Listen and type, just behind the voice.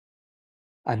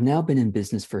I've now been in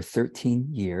business for 13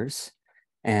 years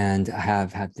and I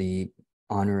have had the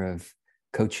honor of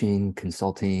coaching,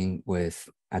 consulting with,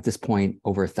 at this point,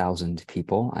 over 1,000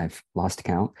 people. I've lost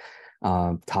count,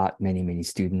 taught many, many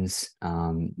students,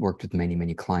 worked with many,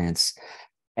 many clients.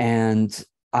 And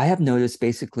I have noticed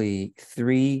basically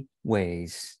three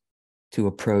ways to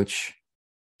approach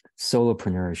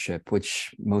solopreneurship,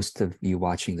 which most of you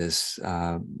watching this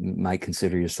might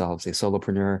consider yourselves a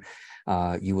solopreneur.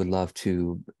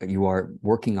 You are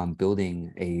working on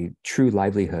building a true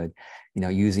livelihood,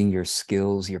 using your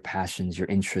skills, your passions, your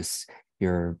interests,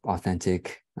 your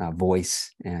authentic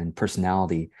voice and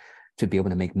personality to be able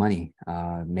to make money,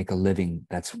 make a living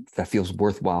that feels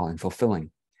worthwhile and fulfilling.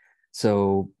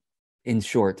 So in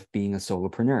short, being a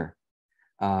solopreneur.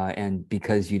 And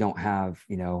because you don't have,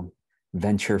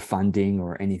 venture funding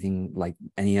or anything like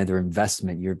any other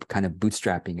investment, you're kind of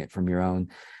bootstrapping it from your own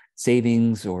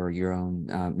savings or your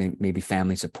own maybe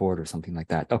family support or something like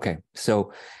that. Okay,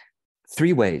 so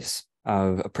three ways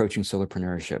of approaching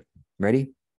solopreneurship.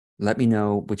 Ready? Let me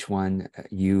know which one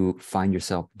you find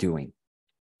yourself doing.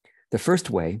 The first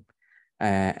way,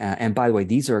 and by the way,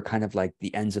 these are kind of like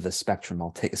the ends of the spectrum.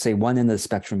 I'll say one end of the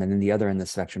spectrum and then the other end of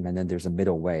the spectrum, and then there's a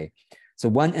middle way. So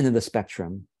one end of the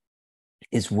spectrum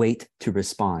is wait to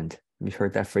respond. You've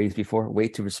heard that phrase before,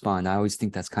 wait to respond. I always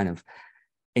think that's kind of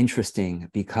interesting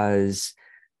because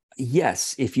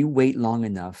yes, if you wait long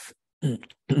enough, the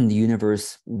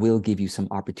universe will give you some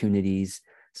opportunities,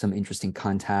 some interesting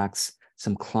contacts,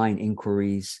 some client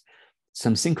inquiries,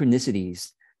 some synchronicities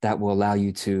that will allow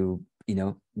you to,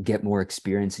 get more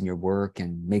experience in your work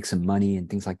and make some money and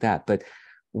things like that. But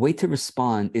wait to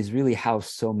respond is really how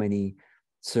so many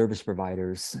service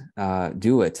providers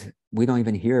do it. We don't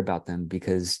even hear about them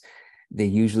because they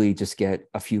usually just get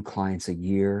a few clients a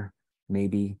year,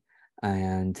 maybe,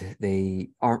 and they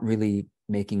aren't really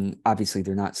making, obviously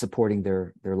they're not supporting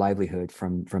their livelihood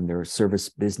from their service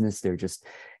business.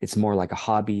 It's more like a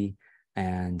hobby,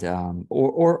 and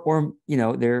or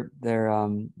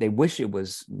they wish it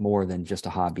was more than just a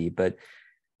hobby, but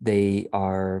they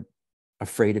are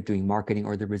afraid of doing marketing,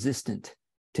 or they're resistant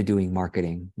to doing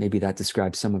marketing. Maybe that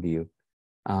describes some of you,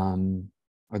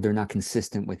 or they're not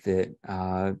consistent with it.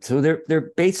 So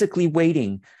they're basically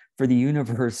waiting for the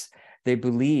universe. They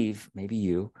believe, maybe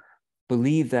you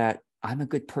believe, that I'm a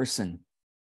good person.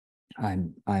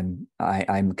 I'm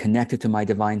connected to my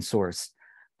divine source.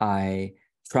 I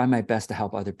try my best to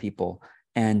help other people.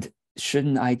 And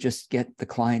shouldn't I just get the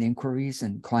client inquiries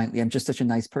and I'm just such a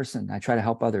nice person. I try to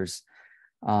help others.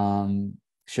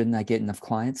 Shouldn't I get enough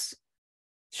clients?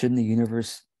 Shouldn't the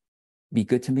universe be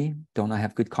good to me? Don't I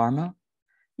have good karma?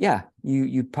 Yeah,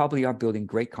 you probably are building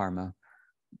great karma,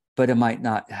 but it might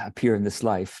not appear in this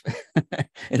life.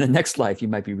 In the next life, you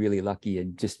might be really lucky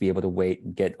and just be able to wait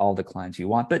and get all the clients you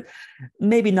want, but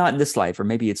maybe not in this life, or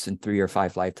maybe it's in 3 or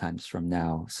 5 lifetimes from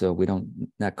now. So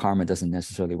that karma doesn't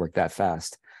necessarily work that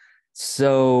fast.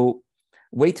 So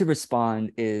wait to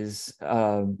respond is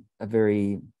it's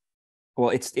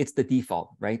the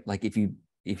default, right? Like if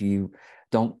you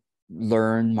don't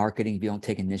learn marketing, if you don't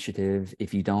take initiative,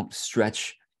 if you don't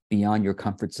stretch beyond your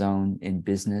comfort zone in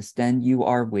business, then you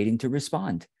are waiting to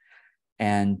respond.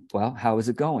 And well, how is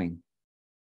it going?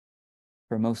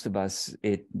 For most of us,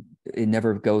 it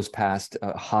never goes past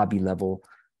a hobby level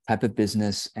type of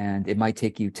business, and it might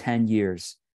take you 10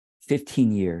 years,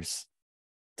 15 years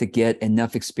to get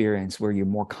enough experience where you're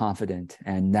more confident,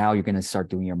 and now you're going to start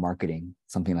doing your marketing,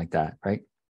 something like that, right?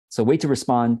 So wait to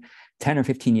respond, 10 or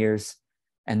 15 years,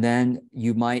 and then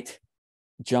you might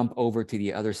jump over to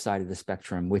the other side of the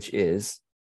spectrum, which is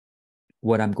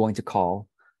what I'm going to call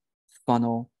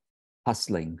funnel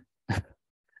hustling.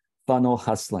 Funnel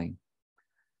hustling.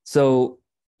 So,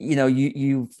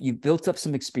 you've built up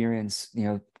some experience,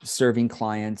 serving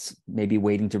clients, maybe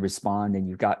waiting to respond, and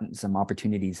you've gotten some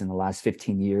opportunities in the last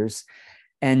 15 years.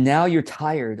 And now you're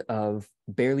tired of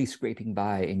barely scraping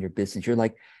by in your business. You're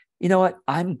like, you know what?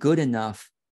 I'm good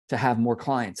enough to have more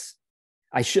clients.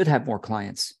 I should have more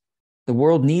clients. The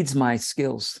world needs my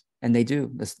skills, and they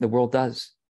do. The world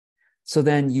does. So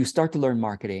then you start to learn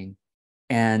marketing.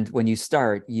 And when you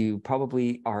start, you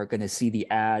probably are going to see the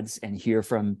ads and hear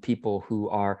from people who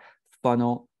are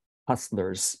funnel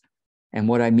hustlers. And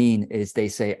what I mean is they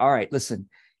say, all right, listen,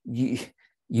 you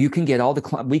can get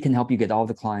we can help you get all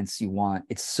the clients you want.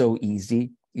 It's so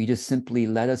easy. You just simply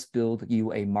let us build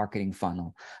you a marketing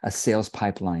funnel, a sales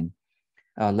pipeline.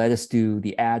 Let us do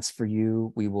the ads for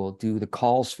you. We will do the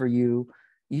calls for you.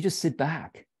 You just sit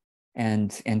back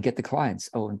and get the clients.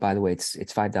 Oh, and by the way, it's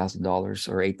 $5,000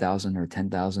 or $8,000 or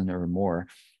 $10,000 or more.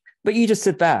 But you just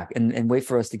sit back and wait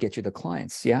for us to get you the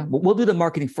clients. Yeah. We'll do the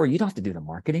marketing for you. You don't have to do the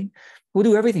marketing. We'll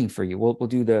do everything for you.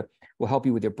 We'll help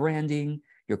you with your branding,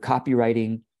 your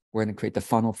copywriting. We're going to create the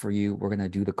funnel for you. We're going to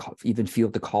do even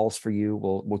field the calls for you.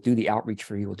 We'll do the outreach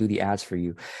for you. We'll do the ads for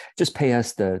you. Just pay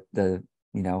us the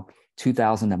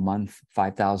 $2,000 a month,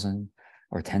 $5,000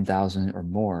 or $10,000 or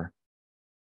more.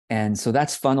 And so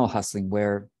that's funnel hustling,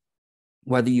 where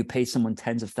whether you pay someone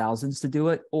tens of thousands to do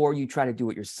it or you try to do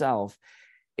it yourself,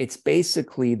 it's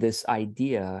basically this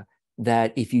idea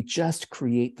that if you just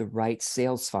create the right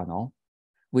sales funnel,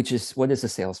 which is, what is a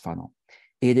sales funnel?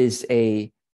 It is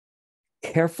a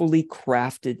carefully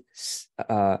crafted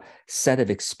set of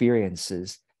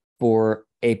experiences for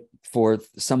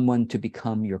someone to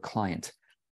become your client.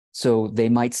 So they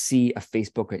might see a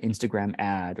Facebook or Instagram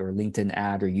ad or LinkedIn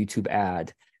ad or YouTube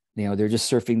ad. They're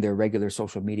just surfing their regular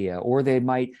social media, or they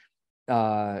might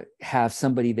have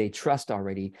somebody they trust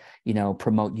already,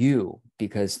 promote you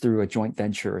because through a joint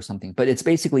venture or something. But it's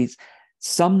basically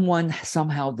someone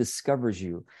somehow discovers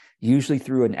you, usually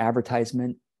through an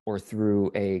advertisement or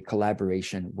through a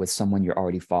collaboration with someone you're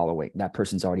already following. That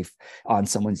person's already on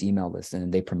someone's email list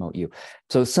and they promote you.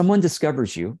 So someone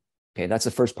discovers you. Okay, that's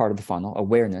the first part of the funnel,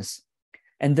 awareness.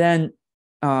 And then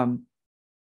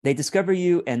they discover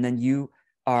you, and then you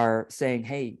are saying,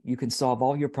 hey, you can solve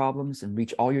all your problems and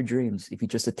reach all your dreams if you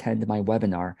just attend my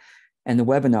webinar. And the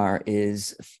webinar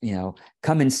is,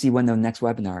 come and see when the next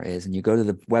webinar is. And you go to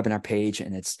the webinar page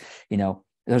and it's,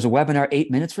 there's a webinar 8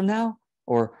 minutes from now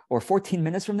or 14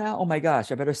 minutes from now. Oh my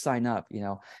gosh, I better sign up,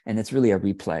 and it's really a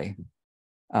replay.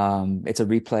 It's a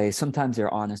replay. Sometimes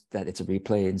they're honest that it's a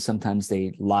replay, and sometimes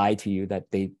they lie to you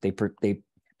that they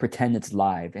pretend it's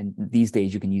live. And these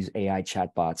days you can use AI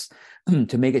chatbots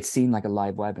to make it seem like a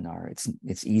live webinar.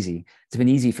 It's easy. It's been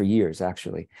easy for years,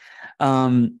 actually.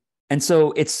 And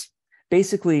so it's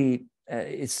basically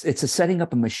it's a setting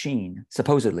up a machine,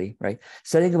 supposedly, right?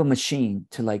 Setting up a machine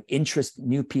to interest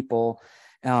new people,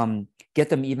 get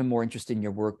them even more interested in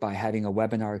your work by having a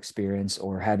webinar experience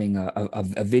or having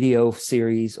a video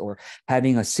series or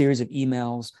having a series of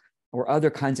emails or other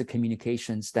kinds of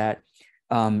communications that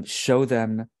show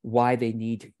them why they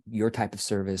need your type of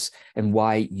service and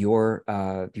why you're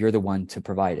the one to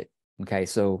provide it. Okay,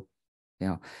 so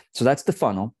so that's the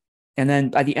funnel. And then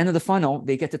by the end of the funnel,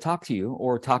 they get to talk to you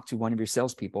or talk to one of your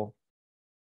salespeople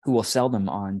who will sell them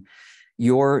on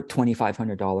your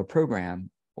 $2,500 program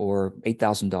or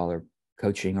 $8,000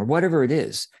 coaching or whatever it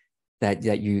is that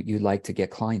you'd like to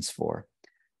get clients for.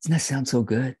 Doesn't that sound so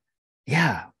good?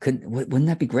 Yeah, wouldn't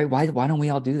that be great? Why don't we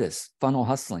all do this? Funnel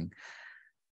hustling.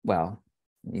 Well,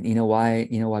 you know why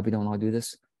we don't all do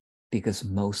this? Because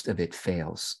most of it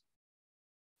fails.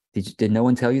 Did no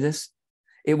one tell you this?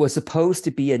 It was supposed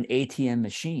to be an ATM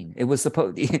machine. It was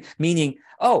supposed, meaning,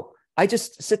 oh, I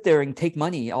just sit there and take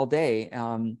money all day,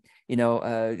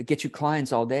 get you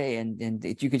clients all day, and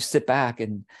you could sit back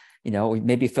and,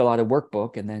 maybe fill out a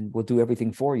workbook, and then we'll do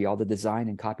everything for you, all the design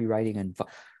and copywriting. And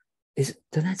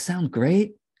doesn't that sound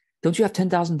great? Don't you have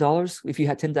 $10,000? If you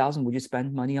had 10,000, would you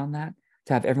spend money on that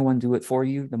to have everyone do it for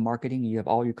you, the marketing? You have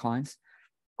all your clients.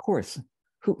 Of course.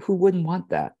 Who wouldn't want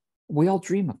that? We all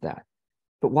dream of that.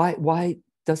 But why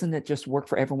doesn't it just work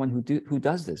for everyone who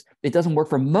does this? It doesn't work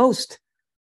for most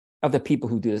of the people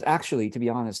who do this. Actually, to be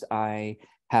honest, I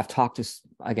have talked to,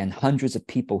 again, hundreds of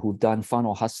people who've done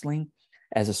funnel hustling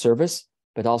as a service,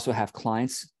 but also have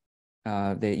clients,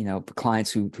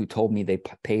 clients who told me they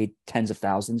paid tens of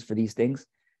thousands for these things.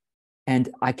 And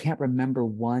I can't remember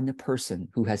one person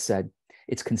who has said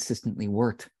it's consistently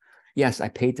worked. Yes, I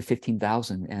paid the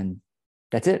 15,000 and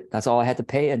that's it. That's all I had to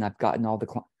pay. And I've gotten all the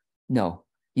clients. No,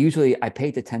 usually I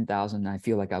paid the 10,000 and I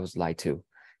feel like I was lied to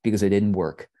because it didn't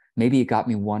work. Maybe it got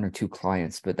me 1 or 2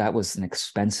 clients, but that was an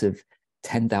expensive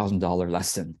 $10,000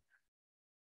 lesson.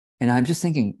 And I'm just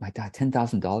thinking, my God,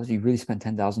 $10,000? You really spent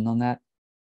 $10,000 on that?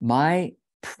 My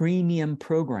premium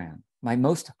program,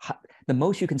 the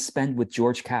most you can spend with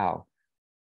George Cow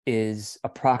is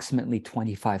approximately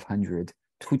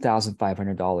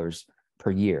 $2,500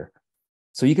 per year.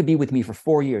 So you could be with me for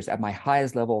 4 years at my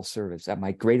highest level of service, at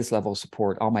my greatest level of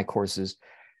support, all my courses.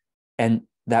 And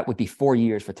that would be 4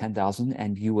 years for 10,000.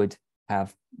 And you would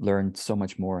have learned so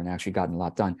much more and actually gotten a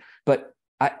lot done. But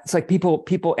it's like people,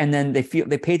 and then they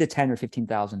pay the 10 or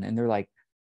 15,000 and they're like,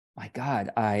 my God,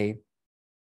 I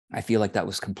feel like that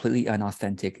was completely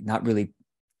unauthentic.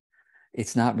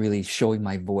 It's not really showing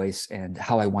my voice and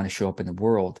how I want to show up in the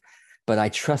world. But I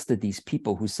trusted these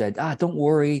people who said, don't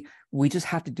worry, we just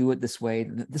have to do it this way.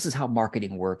 This is how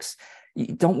marketing works.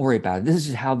 Don't worry about it. This is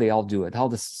just how they all do it. How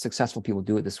the successful people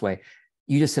do it this way.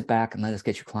 You just sit back and let us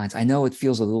get your clients. I know it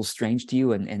feels a little strange to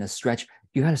you and a stretch.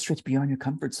 You got to stretch beyond your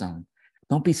comfort zone.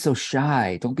 Don't be so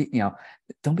shy.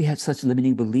 Don't have such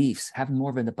limiting beliefs. Have more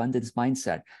of an abundance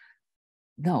mindset.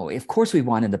 No, of course we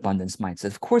want an abundance mindset.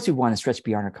 Of course we want to stretch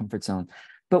beyond our comfort zone,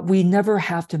 but we never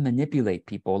have to manipulate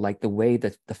people like the way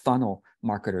that the funnel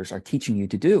marketers are teaching you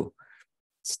to do.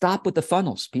 Stop with the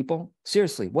funnels, people.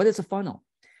 Seriously, what is a funnel?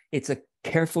 It's a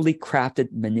carefully crafted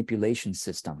manipulation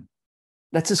system.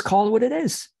 Let's just call it what it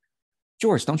is.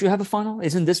 George, don't you have a funnel?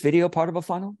 Isn't this video part of a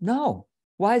funnel? No.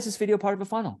 Why is this video part of a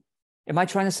funnel? Am I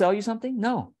trying to sell you something?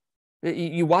 No.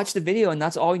 You watch the video and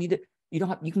that's all you need to,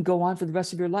 you can go on for the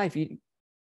rest of your life.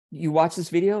 You watch this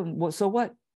video, and well, so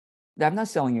what? I'm not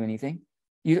selling you anything.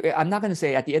 I'm not going to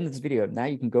say at the end of this video, now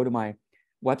you can go to my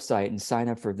website and sign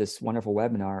up for this wonderful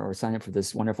webinar or sign up for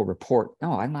this wonderful report.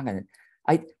 No, I'm not going to.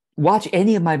 I watch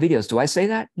any of my videos. Do I say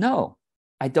that? No,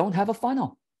 I don't have a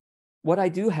funnel. What I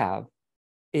do have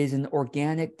is an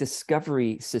organic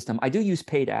discovery system. I do use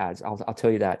paid ads. I'll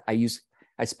tell you that.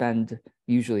 I spend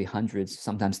usually hundreds,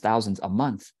 sometimes thousands a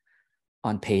month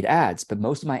on paid ads, but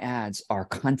most of my ads are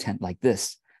content like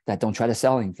this that don't try to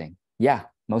sell anything. Yeah,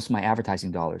 most of my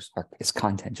advertising dollars is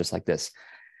content just like this.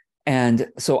 And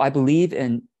so I believe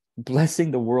in blessing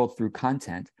the world through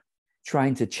content,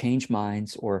 trying to change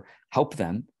minds or help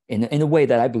them in a way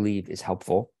that I believe is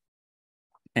helpful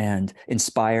and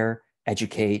inspire,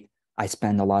 educate. I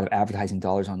spend a lot of advertising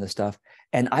dollars on this stuff.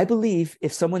 And I believe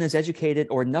if someone is educated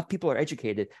or enough people are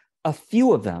educated, a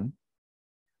few of them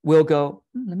will go,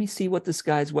 let me see what this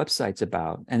guy's website's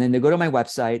about. And then they go to my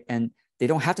website and they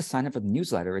don't have to sign up for the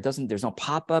newsletter. There's no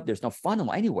pop-up, there's no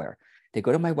funnel anywhere. They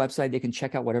go to my website, they can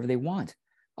check out whatever they want.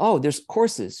 Oh, there's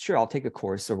courses. Sure, I'll take a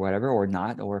course or whatever, or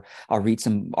not, or I'll read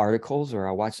some articles or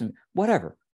I'll watch some,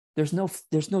 whatever. There's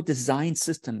no design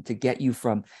system to get you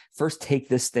from first take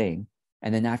this thing.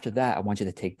 And then after that, I want you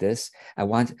to take this. I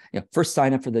want, first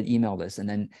sign up for the email list. And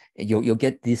then you'll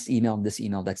get this email and this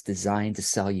email that's designed to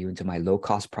sell you into my low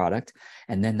cost product.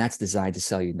 And then that's designed to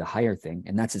sell you into the higher thing.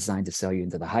 And that's designed to sell you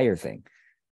into the higher thing.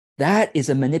 That is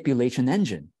a manipulation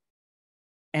engine.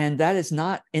 And that is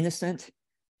not innocent.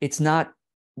 It's not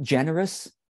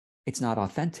generous. It's not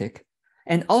authentic.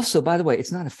 And also, by the way,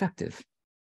 it's not effective.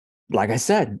 Like I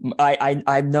said,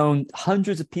 I've known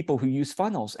hundreds of people who use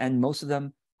funnels, and most of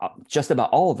them, just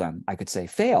about all of them, I could say,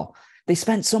 fail. They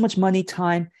spend so much money,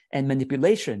 time, and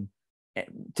manipulation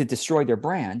to destroy their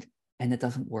brand, and it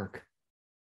doesn't work.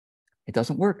 It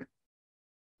doesn't work,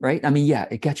 right? I mean, yeah,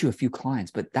 it gets you a few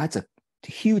clients, but that's a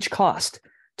huge cost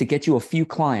to get you a few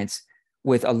clients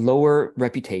with a lower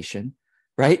reputation,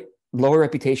 right? Lower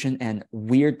reputation and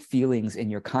weird feelings in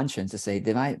your conscience to say,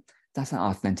 that's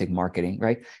not authentic marketing,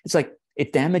 right? It's like,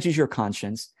 it damages your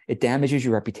conscience, it damages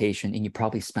your reputation, and you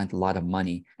probably spent a lot of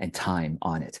money and time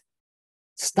on it.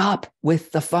 Stop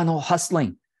with the funnel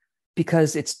hustling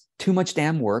because it's too much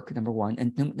damn work, number one.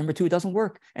 And number two, it doesn't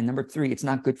work. And number three, it's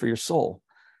not good for your soul.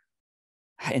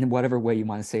 In whatever way you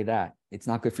want to say that. It's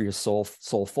not good for your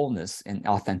soulfulness and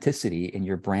authenticity in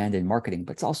your brand and marketing,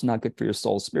 but it's also not good for your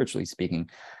soul, spiritually speaking,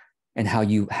 and how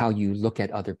you look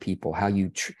at other people,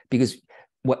 because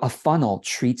what a funnel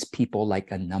treats people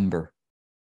like a number.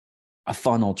 A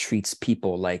funnel treats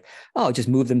people like, oh, just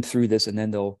move them through this and then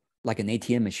they'll, like an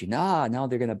ATM machine. Now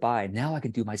they're going to buy. Now I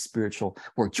can do my spiritual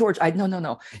work. George,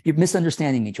 no. You're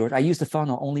misunderstanding me, George. I use the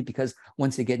funnel only because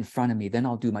once they get in front of me, then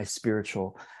I'll do my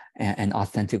spiritual and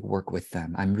authentic work with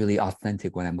them. I'm really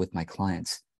authentic when I'm with my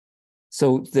clients.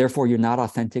 So therefore, you're not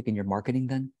authentic in your marketing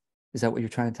then? Is that what you're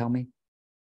trying to tell me?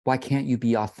 Why can't you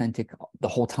be authentic the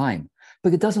whole time?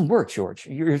 But it doesn't work, George.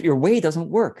 Your way doesn't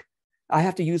work. I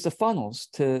have to use the funnels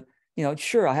to,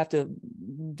 sure, I have to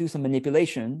do some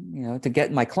manipulation, to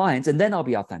get my clients, and then I'll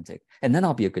be authentic. And then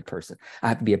I'll be a good person. I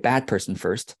have to be a bad person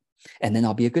first, and then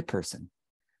I'll be a good person.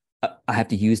 I have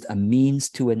to use a means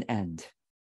to an end,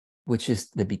 which is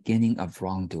the beginning of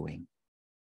wrongdoing.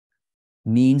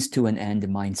 Means to an end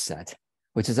mindset,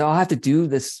 which is, I have to do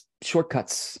this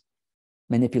shortcuts,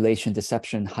 manipulation,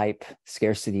 deception, hype,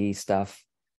 scarcity stuff,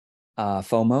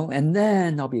 FOMO, and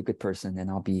then I'll be a good person, and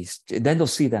then they'll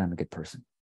see that I'm a good person.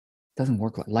 It doesn't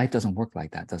work. Life doesn't work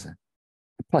like that, does it?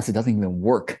 Plus, it doesn't even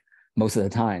work most of the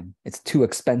time. It's too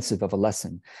expensive of a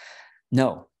lesson.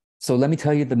 No. So let me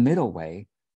tell you the middle way.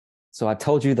 So I've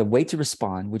told you the way to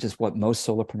respond, which is what most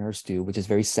solopreneurs do, which is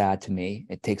very sad to me.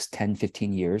 It takes 10,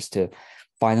 15 years to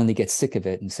finally get sick of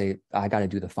it and say, I got to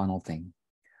do the funnel thing,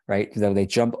 right? So they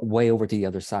jump way over to the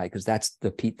other side because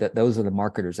those are the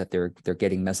marketers that they're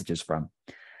getting messages from,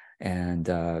 and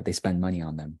they spend money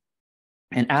on them.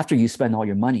 And after you spend all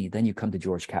your money, then you come to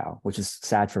George Kao, which is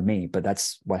sad for me, but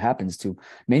that's what happens to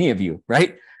many of you,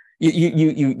 right?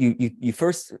 You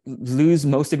first lose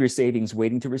most of your savings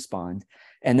waiting to respond,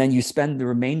 and then you spend the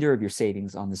remainder of your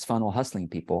savings on this funnel hustling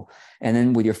people, and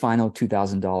then with your final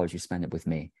 $2,000, you spend it with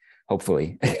me,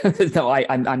 hopefully. No,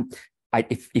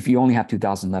 if you only have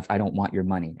 2,000 left, I don't want your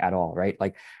money at all, right?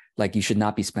 Like you should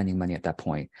not be spending money at that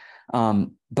point.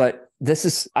 But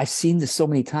I've seen this so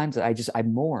many times that I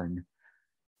mourn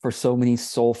for so many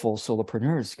soulful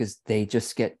solopreneurs, because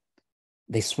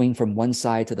they swing from one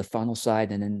side to the funnel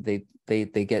side, and then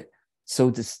they get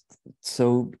so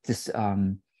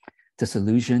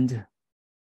disillusioned,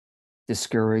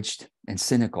 discouraged, and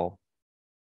cynical.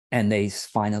 And they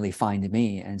finally find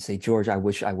me and say, George, I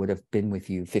wish I would have been with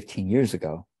you 15 years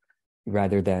ago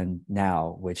rather than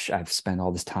now, which I've spent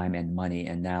all this time and money,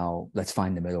 and now let's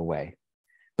find the middle way.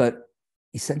 But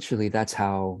essentially, that's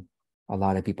how a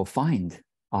lot of people find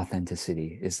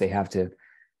authenticity, is they have to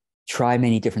try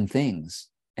many different things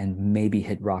and maybe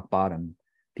hit rock bottom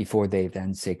before they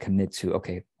then say commit to,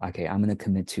 okay, I'm going to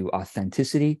commit to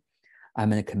authenticity. I'm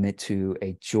going to commit to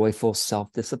a joyful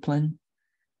self-discipline,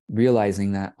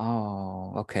 realizing that,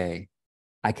 oh, okay,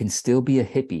 I can still be a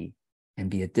hippie and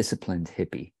be a disciplined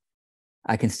hippie.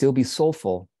 I can still be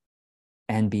soulful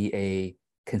and be a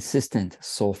consistent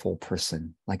soulful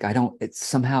person. Like it's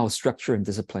somehow structure and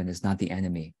discipline is not the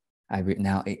enemy.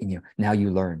 Now you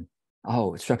learn,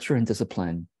 oh, structure and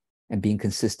discipline and being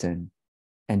consistent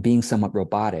and being somewhat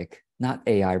robotic, not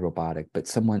AI robotic, but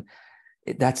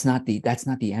that's not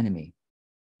the enemy,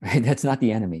 right? That's not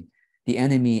the enemy. The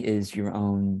enemy is your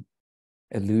own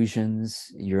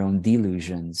illusions, your own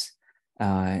delusions,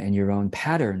 and your own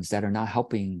patterns that are not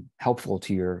helpful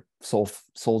to your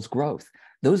soul's growth.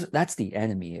 That's the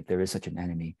enemy, if there is such an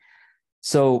enemy.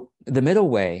 So the middle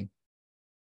way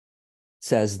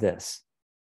says this.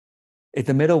 If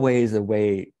the middle way is a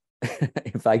way,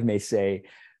 if I may say,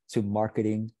 to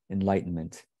marketing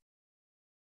enlightenment.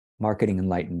 Marketing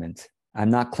enlightenment.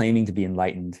 I'm not claiming to be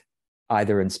enlightened,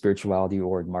 either in spirituality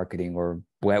or in marketing or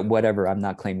whatever. I'm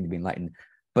not claiming to be enlightened,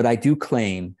 but I do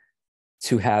claim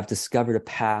to have discovered a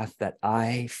path that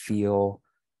I feel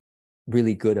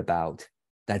really good about,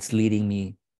 that's leading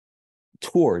me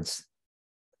towards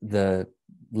the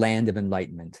land of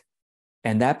enlightenment.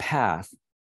 And that path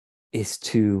is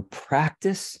to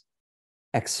practice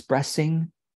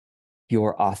expressing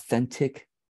your authentic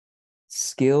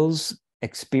skills,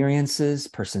 experiences,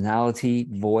 personality,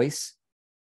 voice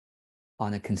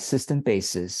on a consistent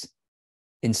basis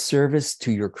in service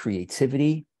to your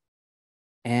creativity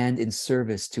and in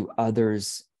service to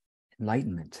others'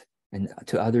 enlightenment and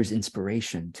to others'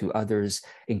 inspiration, to others'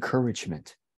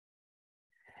 encouragement.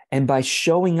 And by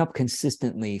showing up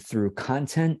consistently through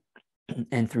content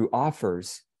and through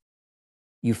offers,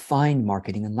 you find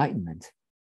marketing enlightenment.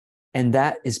 And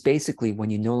that is basically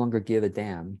when you no longer give a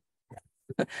damn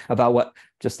about what,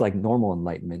 just like normal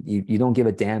enlightenment, you don't give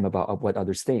a damn about what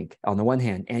others think on the one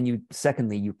hand. And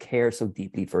secondly, you care so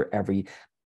deeply for every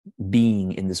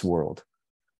being in this world.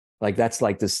 Like that's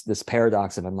like this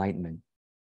paradox of enlightenment.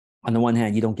 On the one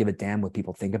hand, you don't give a damn what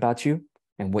people think about you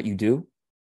and what you do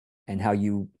and how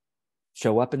you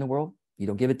show up in the world. You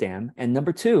don't give a damn. And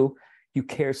number two, you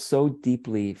care so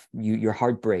deeply, your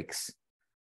heart breaks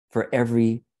for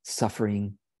every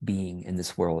suffering being in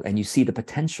this world. And you see the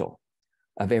potential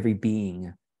of every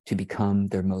being to become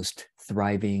their most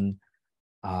thriving,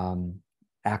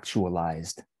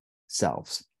 actualized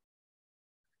selves.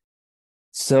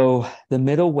 So the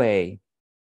middle way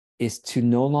is to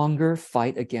no longer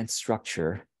fight against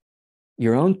structure,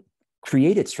 your own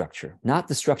created structure, not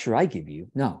the structure I give you.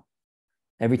 No.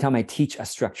 Every time I teach a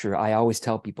structure, I always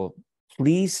tell people,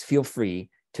 please feel free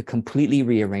to completely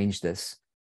rearrange this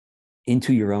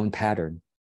into your own pattern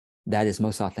that is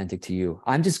most authentic to you.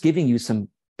 I'm just giving you some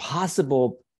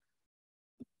possible,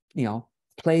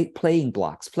 playing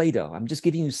blocks, Play-Doh. I'm just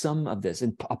giving you some of this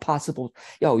and a possible,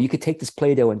 you could take this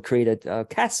Play-Doh and create a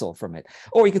castle from it.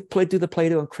 Or you could do the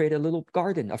Play-Doh and create a little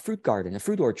garden, a fruit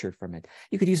orchard from it.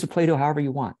 You could use the Play-Doh however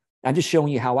you want. I'm just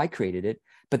showing you how I created it.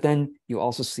 But then you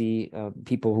also see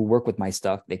people who work with my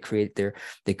stuff. They create a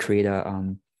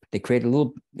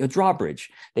little drawbridge.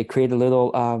 They create a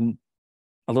little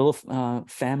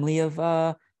family of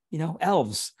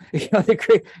elves.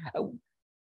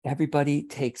 Everybody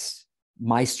takes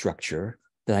my structure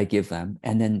that I give them,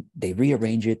 and then they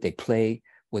rearrange it. They play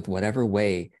with whatever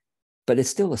way, but it's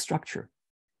still a structure.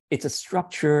 It's a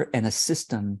structure and a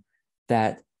system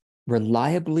that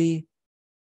reliably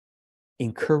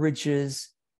encourages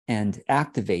and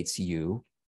activates you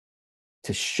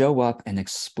to show up and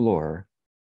explore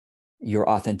your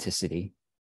authenticity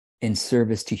in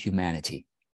service to humanity.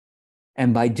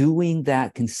 And by doing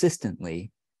that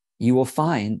consistently, you will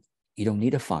find You don't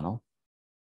need a funnel.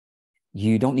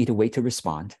 You don't need to wait to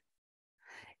respond.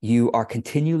 You are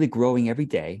continually growing every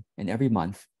day and every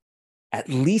month, at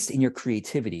least in your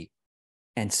creativity,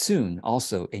 and soon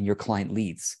also in your client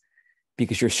leads,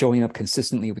 because you're showing up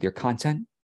consistently with your content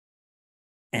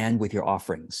and with your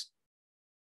offerings.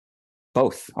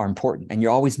 Both are important, and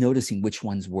you're always noticing which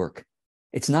ones work.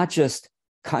 It's not just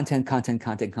content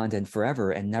forever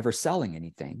and never selling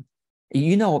anything.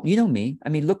 You know me. I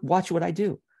mean, look, watch what I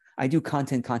do. I do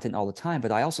content all the time,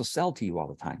 but I also sell to you all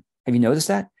the time. Have you noticed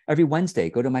that? Every Wednesday,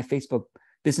 go to my Facebook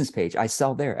business page. I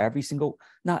sell there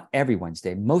not every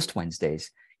Wednesday, most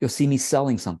Wednesdays. You'll see me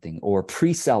selling something or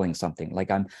pre-selling something. Like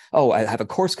I have a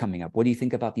course coming up. What do you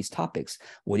think about these topics?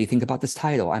 What do you think about this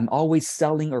title? I'm always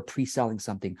selling or pre-selling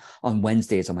something on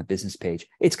Wednesdays on my business page.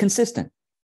 It's consistent.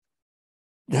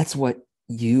 That's what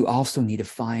you also need to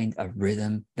find a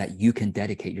rhythm that you can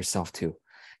dedicate yourself to.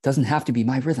 It doesn't have to be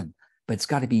my rhythm, but it's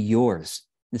got to be yours.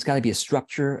 It's got to be a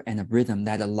structure and a rhythm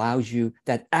that allows you,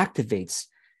 that activates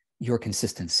your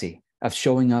consistency of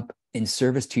showing up in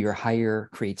service to your higher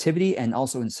creativity and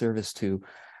also in service to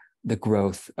the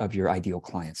growth of your ideal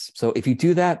clients. So if you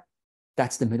do that,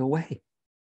 that's the middle way.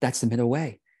 That's the middle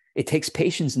way. It takes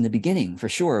patience in the beginning, for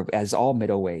sure, as all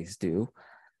middle ways do,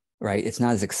 right? It's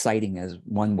not as exciting as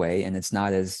one way, and it's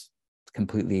not as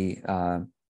completely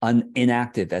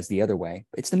inactive as the other way.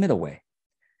 It's the middle way,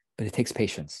 but it takes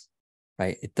patience,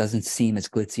 right? It doesn't seem as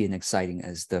glitzy and exciting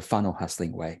as the funnel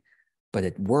hustling way, but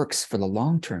it works for the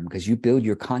long term because you build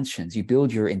your conscience, you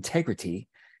build your integrity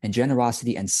and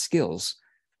generosity and skills.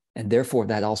 And therefore,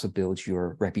 that also builds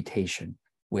your reputation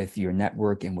with your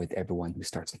network and with everyone who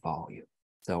starts to follow you.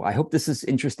 So I hope this is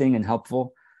interesting and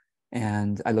helpful.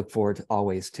 And I look forward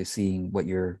always to seeing what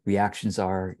your reactions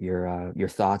are, your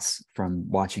thoughts from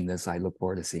watching this. I look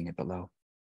forward to seeing it below.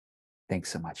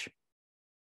 Thanks so much.